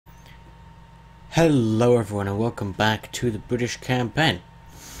Hello everyone and welcome back to the British campaign.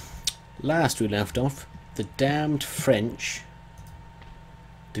 Last we left off, the damned French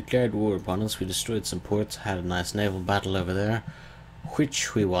declared war upon us. We destroyed some ports, had a nice naval battle over there,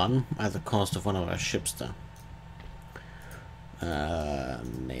 which we won at the cost of one of our ships though.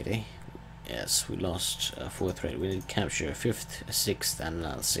 Maybe. Yes, we lost a fourth rate. We did capture a fifth, a sixth and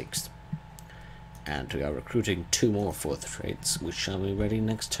another sixth. And we are recruiting two more fourth rates, which shall be ready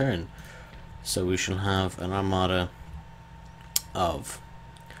next turn. So we shall have an armada of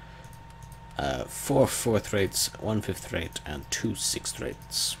 4 fourth rates, 1 fifth rate, and 2 sixth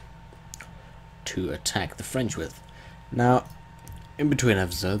rates to attack the French with. Now, in between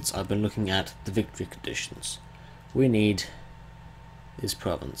episodes, I've been looking at the victory conditions. We need this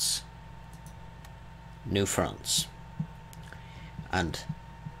province, New France, and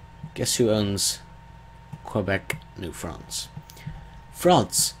guess who owns Quebec, New France?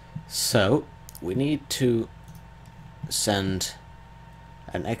 France. So we need to send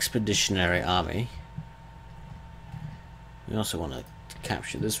an expeditionary army. We also want to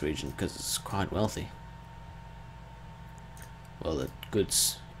capture this region because it's quite wealthy. Well, the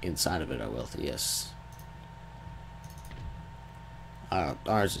goods inside of it are wealthy, yes.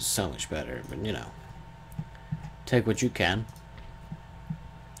 Ours is so much better, but you know, take what you can.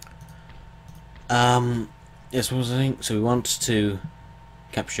 Yes, what was I saying? So we want to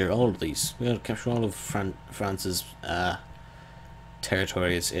capture all of these. We want to capture all of France's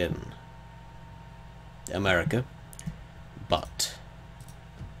territories in America, but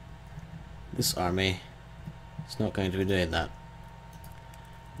this army is not going to be doing that.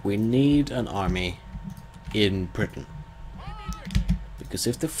 We need an army in Britain, because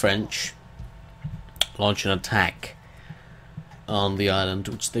if the French launch an attack on the island,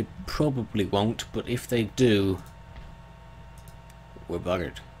 which they probably won't, but if they do, we're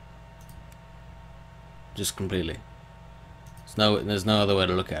buggered. Just completely. There's no other way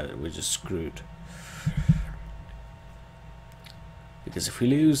to look at it. We're just screwed. Because if we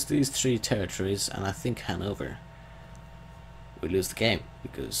lose these 3 territories, and I think Hanover, we lose the game.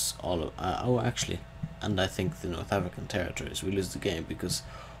 Because all of and I think the North African territories, we lose the game because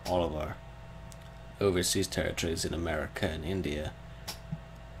all of our overseas territories in America and India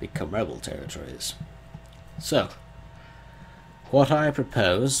become rebel territories. So what I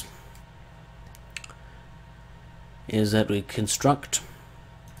propose is that we construct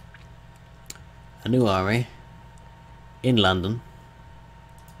a new army in London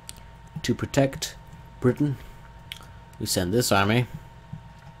to protect Britain. We send this army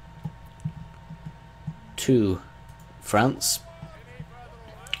to France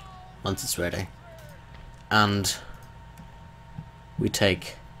once it's ready, and we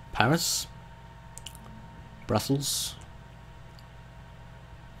take Paris, Brussels,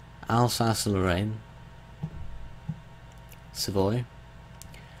 Alsace-Lorraine, Savoy,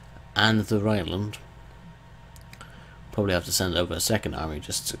 and the Rhineland. Probably have to send over a second army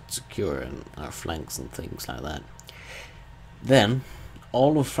just to secure our flanks and things like that. Then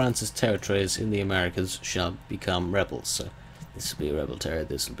all of France's territories in the Americas shall become rebels. So this will be a rebel territory,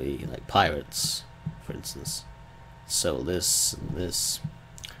 this will be like pirates, for instance. So this and this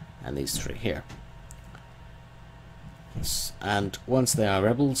and these 3 here. And once they are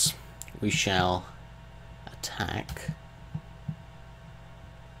rebels, we shall attack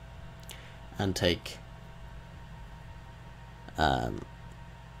and take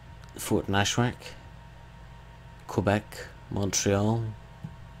Fort Nashwack, Quebec, Montreal,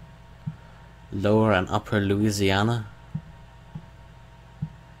 Lower and Upper Louisiana,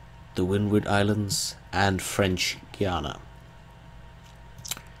 the Windward Islands, and French Guiana.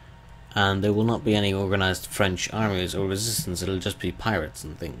 And there will not be any organized French armies or resistance. It'll just be pirates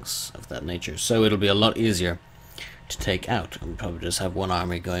and things of that nature. So it'll be a lot easier to take out. And probably just have one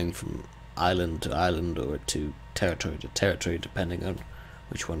army going from island to island or to territory, depending on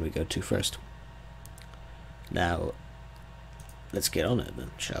which one we go to first. Now, let's get on it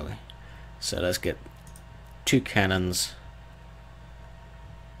then, shall we? So let's get 2 cannons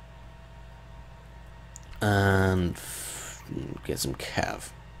and get some cav.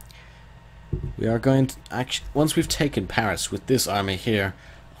 We are going to once we've taken Paris with this army here,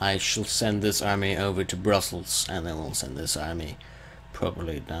 I shall send this army over to Brussels, and then we'll send this army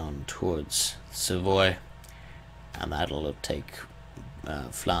probably down towards Savoy, and that'll take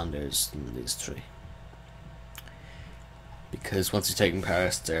Flanders and these 3. Because once you've taken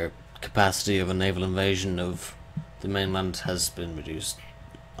Paris, their capacity of a naval invasion of the mainland has been reduced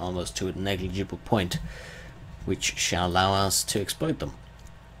almost to a negligible point, which shall allow us to exploit them.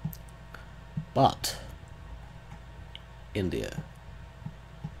 But India,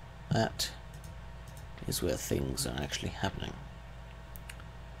 that is where things are actually happening.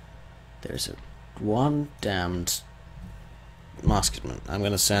 There's one damned musketman. I'm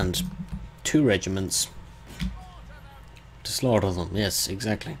going to send 2 regiments to slaughter them. Yes,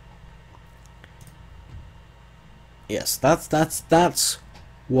 exactly. Yes, that's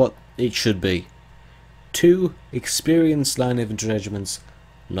what it should be. 2 experienced line infantry regiments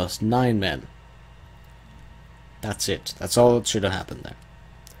lost 9 men. That's it. That's all that should have happened there.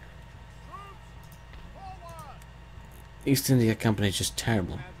 East India Company is just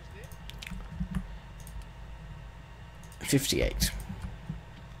terrible. 58.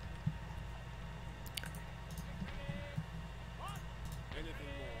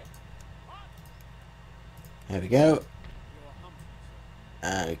 There we go.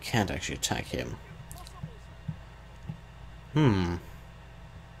 We can't actually attack him.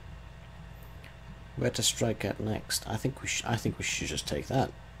 Where to strike at next? I think we should just take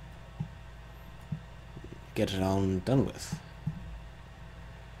that. Get it on done with.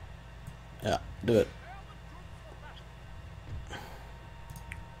 Yeah, do it.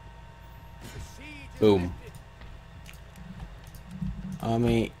 Boom.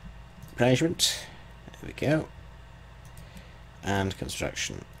 Army replenishment. There we go. And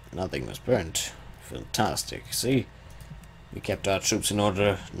construction. Nothing was burnt. Fantastic. See? We kept our troops in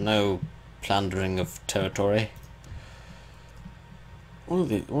order. No plundering of territory. What are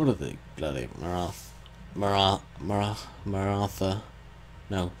the bloody Maratha?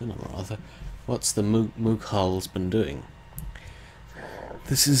 No, they're not Maratha. What's the Mughal's been doing?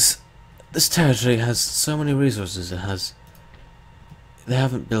 This territory has so many resources. They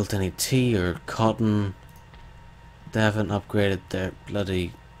haven't built any tea or cotton. They haven't upgraded their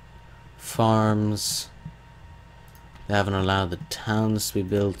bloody farms. They haven't allowed the towns to be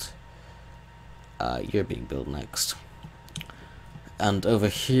built. You're being built next. And over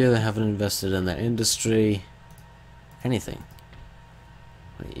here they haven't invested in their industry. Anything.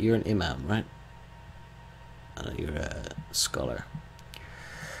 You're an imam, right? I know you're a scholar.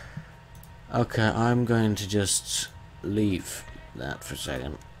 Okay, I'm going to just leave that for a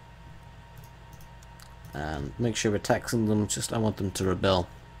second. And make sure we're taxing them. I want them to rebel.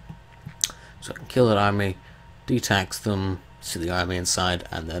 So I can kill that army, de-tax them, see the army inside,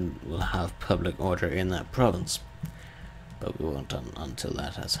 and then we'll have public order in that province. But we won't until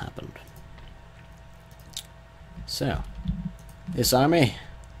that has happened. So, this army,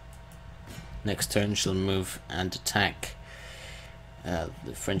 next turn she'll move and attack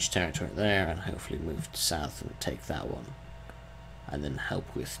the French territory there, and hopefully move south and take that one. And then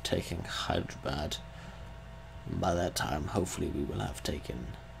help with taking Hyderabad. And by that time, hopefully we will have taken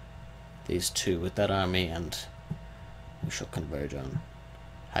these 2 with that army, and we shall converge on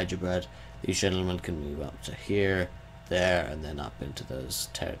Hyderabad. These gentlemen can move up to here, there, and then up into those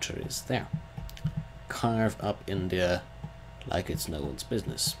territories there. Carve up India like it's no one's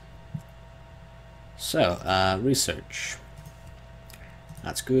business. So, research.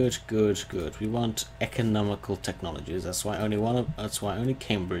 That's good, good, good. We want economical technologies. That's why only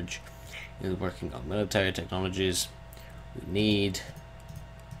Cambridge is working on military technologies. We need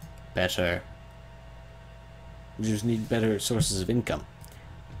better. We just need better sources of income.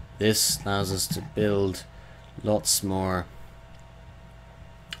 This allows us to build lots more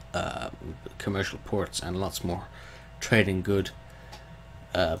commercial ports and lots more trading good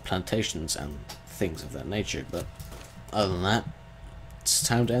plantations and things of that nature. But other than that, it's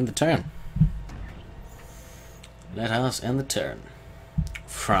time to end the turn. Let us end the turn.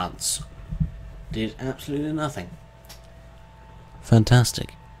 France did absolutely nothing.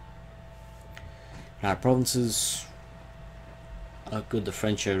 Fantastic. Our provinces are good. The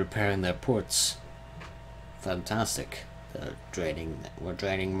French are repairing their ports. Fantastic. We're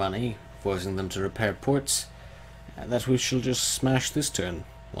draining money, forcing them to repair ports. And that we shall just smash this turn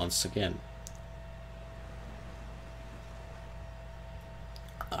once again.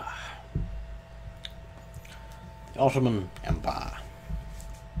 The Ottoman Empire.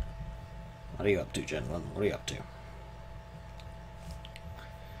 What are you up to, gentlemen? What are you up to?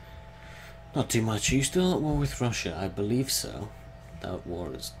 Not too much. Are you still at war with Russia? I believe so. That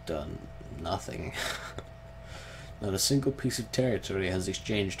war has done nothing. Not a single piece of territory has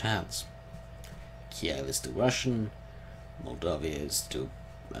exchanged hands. Kiev is still Russian. Moldavia is still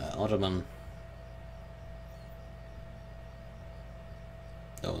Ottoman.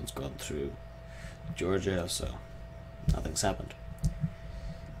 No one's gone through Georgia, so nothing's happened.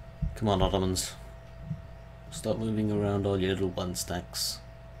 Come on, Ottomans. Stop moving around all your little 1 stacks.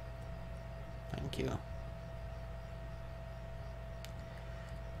 Thank you.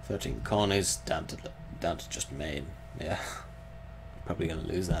 13 colonies down to just Maine. Yeah, probably gonna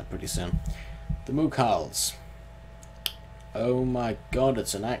lose that pretty soon. The Mughals. Oh my god,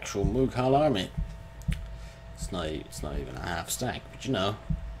 it's an actual Mughal army. It's not even a half stack, but you know,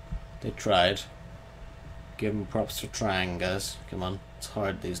 they tried. Give them props for trying, guys. Come on, it's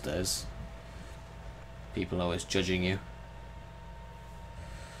hard these days. People always judging you.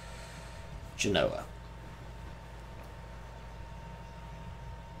 Genoa.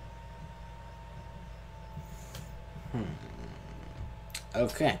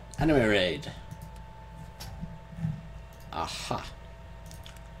 Okay, enemy raid. Aha.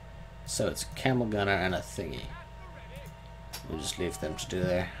 So it's a camel gunner and a thingy. We'll just leave them to do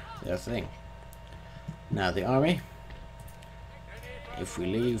their thing. Now the army. If we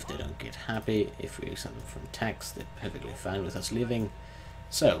leave, they don't get happy. If we exempt them from tax, they're perfectly fine with us leaving.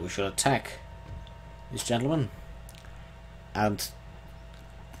 So we should attack these gentlemen. And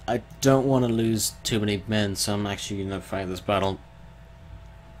I don't want to lose too many men, so I'm actually going to fight this battle.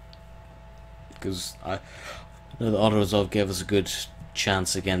 Because I know the Auto-Resolve gave us a good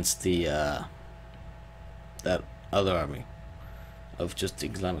chance against the that other army of just the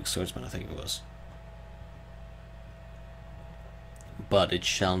Islamic swordsmen, I think it was. But it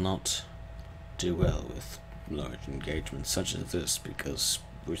shall not do well with large engagements such as this, because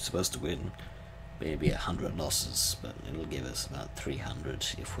we're supposed to win maybe 100 losses, but it'll give us about 300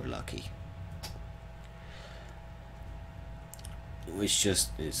 if we're lucky. Which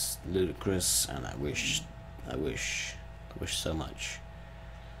just is ludicrous, and I wish so much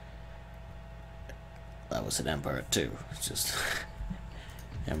that was an Empire 2. It's just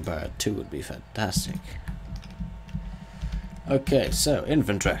Empire 2 would be fantastic. Okay, so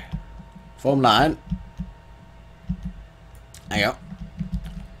infantry, form line. Hang on.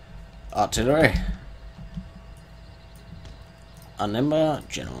 Artillery. Unlimber,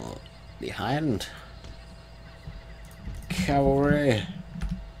 general behind. Cavalry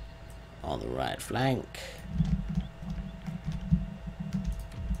on the right flank.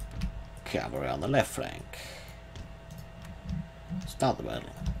 Cavalry on the left flank. Start the battle.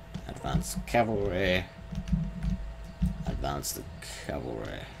 Advance the cavalry. Advance the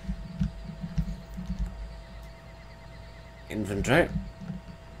cavalry. Infantry.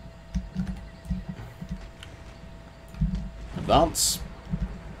 Advance.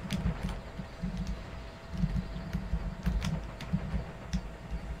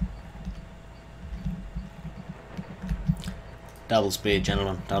 Double speed,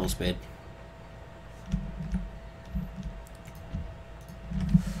 gentlemen, double speed.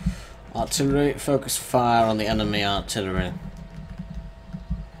 Artillery, focus fire on the enemy artillery.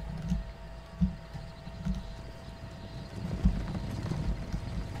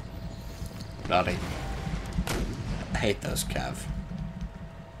 Bloody. I hate those cav.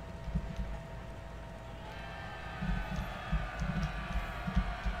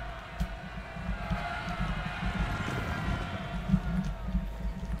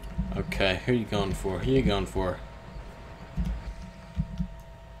 Okay, who are you going for? Who are you going for?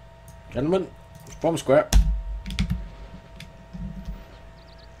 Gentlemen, form square.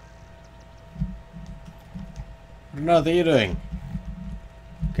 What on earth are you doing?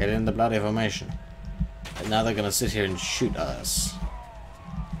 Get in the bloody formation. And now they're gonna sit here and shoot us.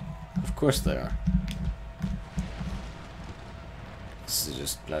 Of course they are. This is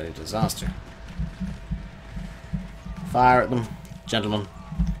just bloody disaster. Fire at them, gentlemen.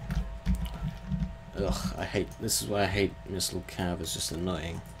 Ugh, I hate, this is why I hate missile cav, it's just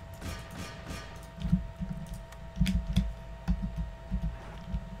annoying.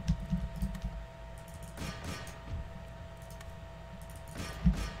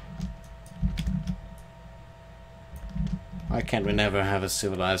 Why can't we never have a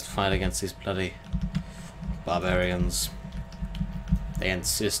civilized fight against these bloody barbarians? They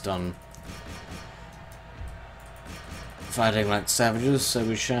insist on fighting like savages, so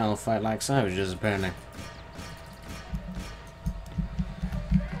we shall fight like savages, apparently.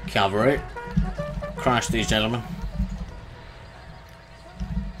 Cavalry, crush these gentlemen.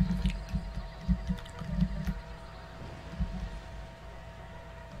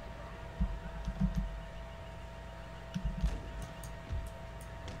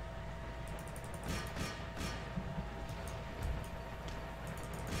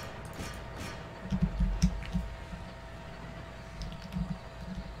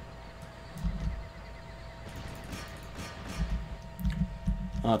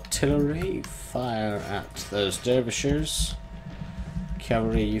 Artillery, fire at those dervishers.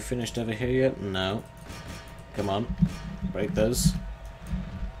 Cavalry, you finished over here yet? No. Come on, break those.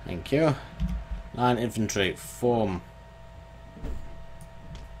 Thank you. Line infantry, form.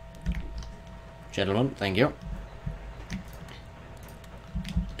 Gentlemen, thank you.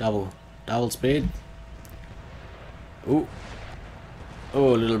 Double Double speed. Ooh.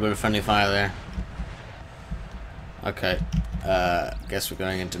 Oh, a little bit of friendly fire there. Okay. Guess we're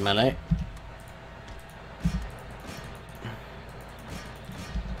going into melee.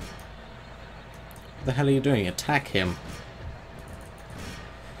 What the hell are you doing? Attack him.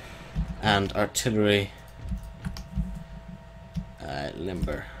 And artillery.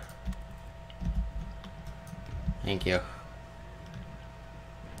 Limber. Thank you.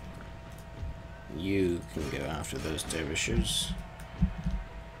 You can go after those dervishes.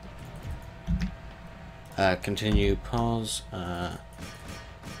 Continue, pause.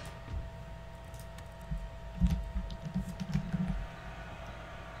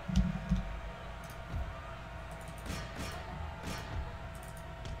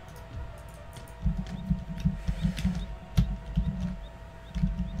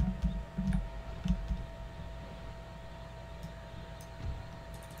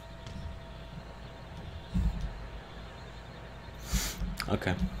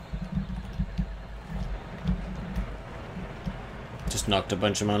 Okay. Just knocked a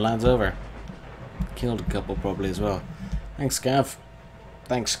bunch of my lads over. Killed a couple probably as well. Thanks, Gav.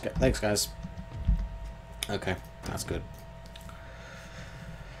 Thanks, guys. Okay, that's good.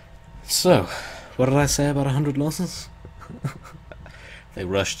 So, what did I say about 100 losses? They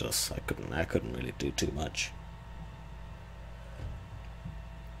rushed us. I couldn't really do too much.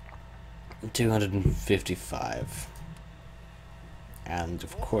 255. And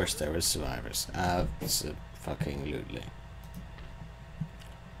of course there were survivors. Fucking-lutely.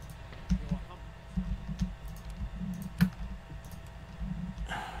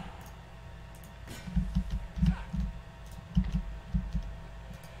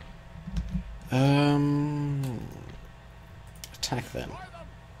 Attack them.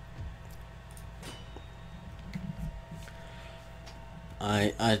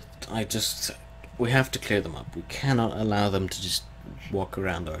 I just, we have to clear them up. We cannot allow them to just walk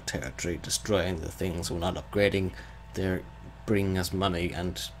around our territory destroying the things we're not upgrading. They're bringing us money,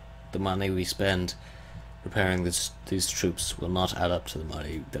 and the money we spend repairing these troops will not add up to the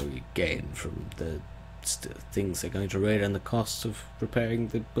money that we gain from the things they're going to raid and the costs of repairing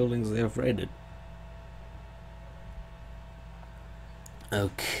the buildings they have raided.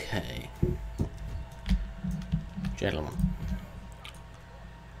 Okay, gentlemen,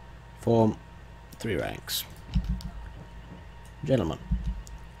 form 3 ranks. Gentlemen,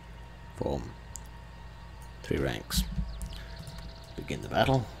 form 3 ranks. Begin the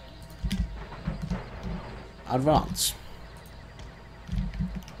battle. Advance.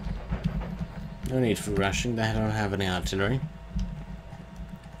 No need for rushing, they don't have any artillery.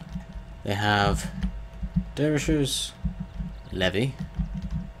 They have dervishes, levy,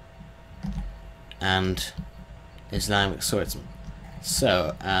 and Islamic swordsmen.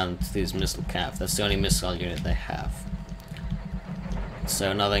 So, and these missile cav, that's the only missile unit they have.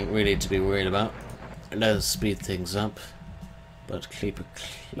 So nothing really to be worried about. Let us speed things up, but keep a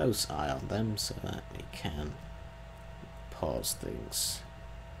close eye on them so that we can pause things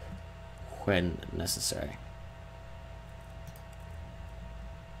when necessary.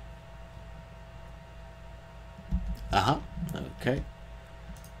 Aha, okay.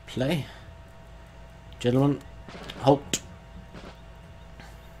 Play. Gentlemen, halt.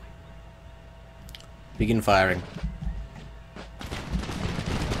 Begin firing.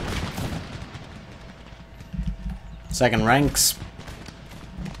 Second ranks.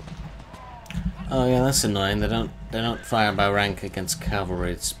 Oh yeah, that's annoying. They don't fire by rank against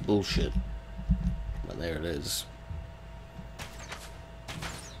cavalry. It's bullshit. But there it is.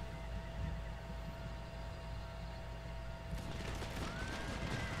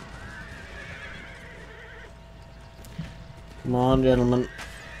 Come on, gentlemen.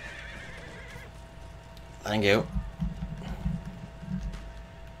 Thank you.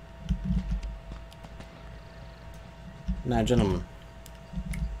 Now, gentlemen,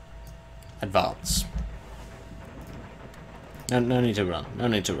 advance. No need to run. No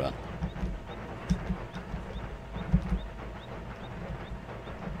need to run.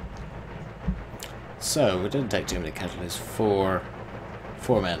 So we didn't take too many casualties. Four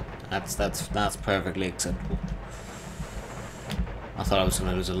men. That's perfectly acceptable. I thought I was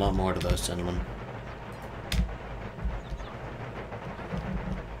going to lose a lot more to those gentlemen.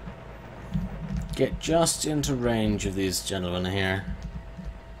 Get just into range of these gentlemen here.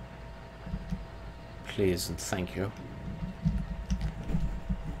 Please and thank you.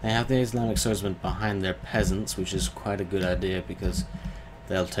 They have the Islamic swordsmen behind their peasants, which is quite a good idea because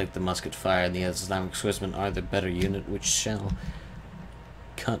they'll take the musket fire, and the Islamic swordsmen are the better unit, which shall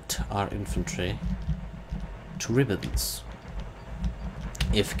cut our infantry to ribbons.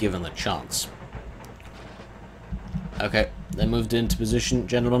 if given the chance. Okay, they moved into position,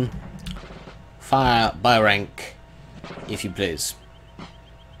 gentlemen. Fire by rank, if you please.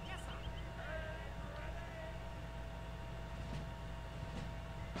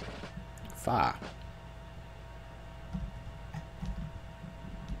 Fire.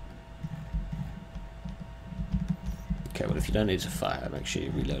 Okay, well, if you don't need to fire, make sure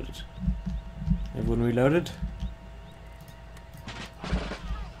you reload it. Everyone reloaded?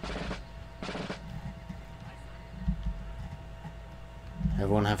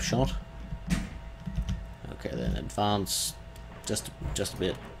 Everyone have shot? Okay, then advance just a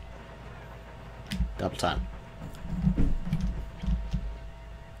bit. Double time.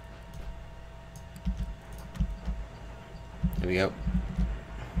 Here we go.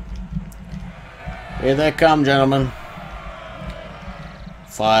 Here they come, gentlemen.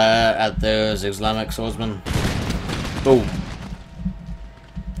 Fire at those Islamic swordsmen. Boom.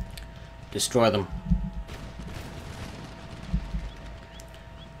 Destroy them.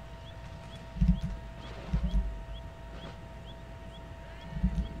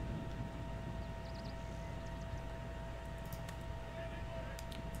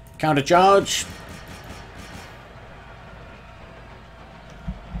 Counter charge.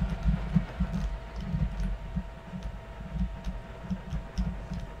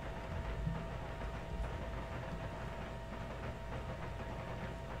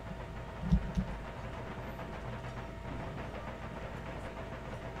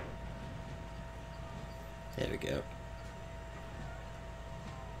 There we go.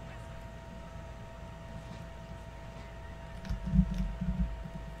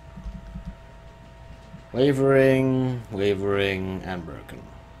 Wavering, wavering, and broken.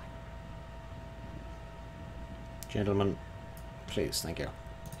 Gentlemen, please, thank you.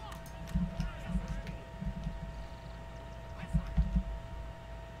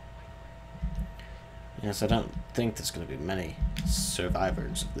 Yes, I don't think there's going to be many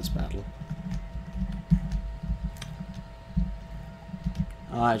survivors of this battle.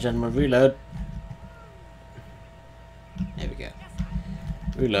 Alright, gentlemen, reload. There we go.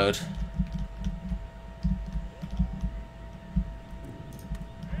 Reload.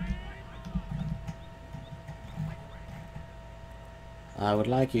 I would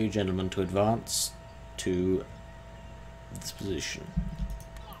like you, gentlemen, to advance to this position.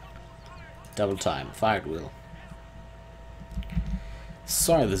 Double time, fire at will.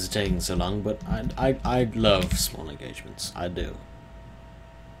 Sorry this is taking so long, but I love small engagements. I do.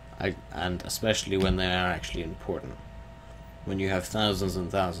 And especially when they are actually important. When you have thousands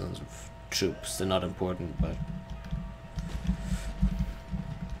and thousands of troops, they're not important, but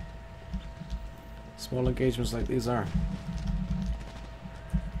small engagements like these are.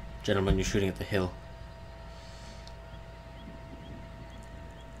 Gentlemen, you're shooting at the hill.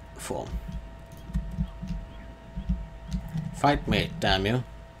 Form. Fight me, damn you.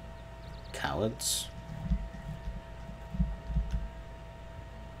 Cowards.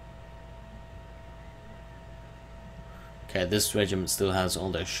 Okay, this regiment still has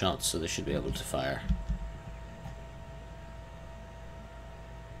all their shots, so they should be able to fire.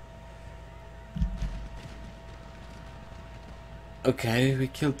 Okay, we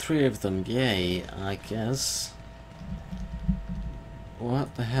killed 3 of them. Yay, I guess.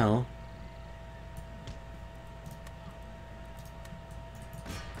 What the hell?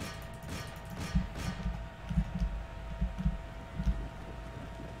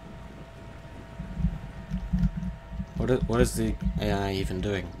 What is the AI even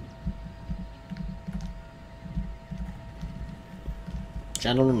doing?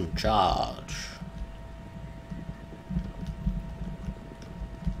 Gentlemen, charge.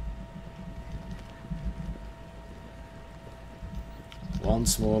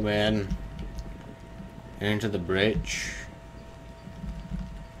 Once more, men. Into the breach.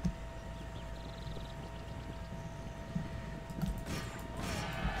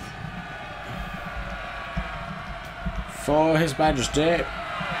 For His Majesty.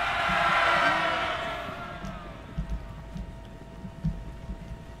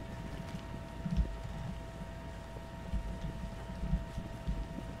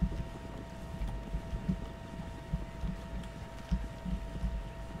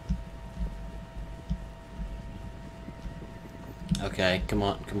 Okay, come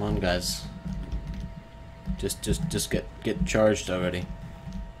on, guys. Just get charged already.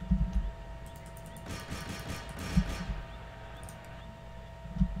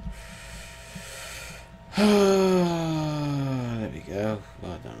 There we go.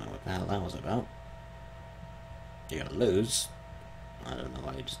 Well, I don't know what the hell that was about. You're gonna lose. I don't know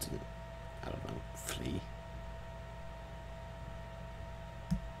why you just didn't, I don't know, flee.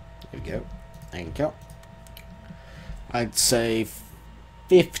 Here we go. Thank you. I'd say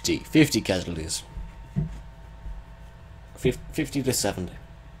 50 casualties. 50 to 70.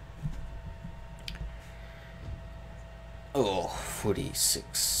 Oh,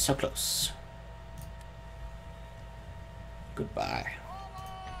 46. So close. Goodbye.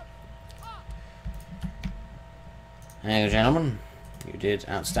 Hey, gentlemen. You did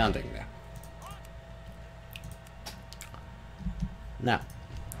outstanding there. Now,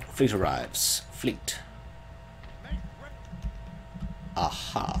 fleet arrives. Fleet.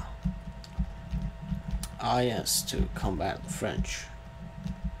 Aha. Ah, yes, to combat the French.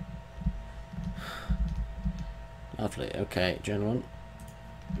 Lovely. Okay, gentlemen.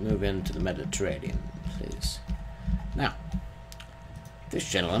 Move into the Mediterranean, please. Now, this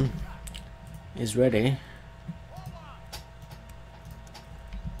gentleman is ready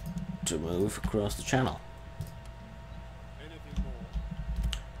to move across the channel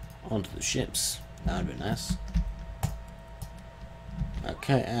onto the ships. That would be nice.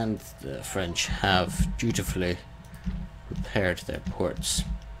 Okay, and the French have dutifully repaired their ports,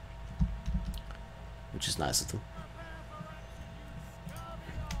 which is nice of them.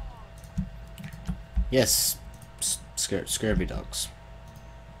 Yes, scurvy dogs.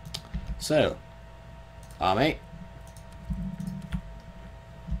 So, army.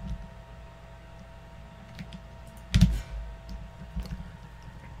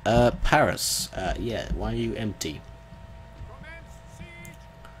 Paris. Yeah, why are you empty?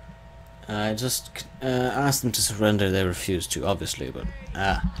 I just asked them to surrender. They refused to, obviously, but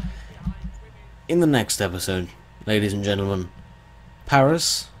in the next episode, ladies and gentlemen,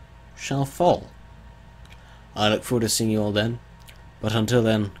 Paris shall fall. I look forward to seeing you all then, but until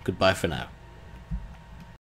then, goodbye for now.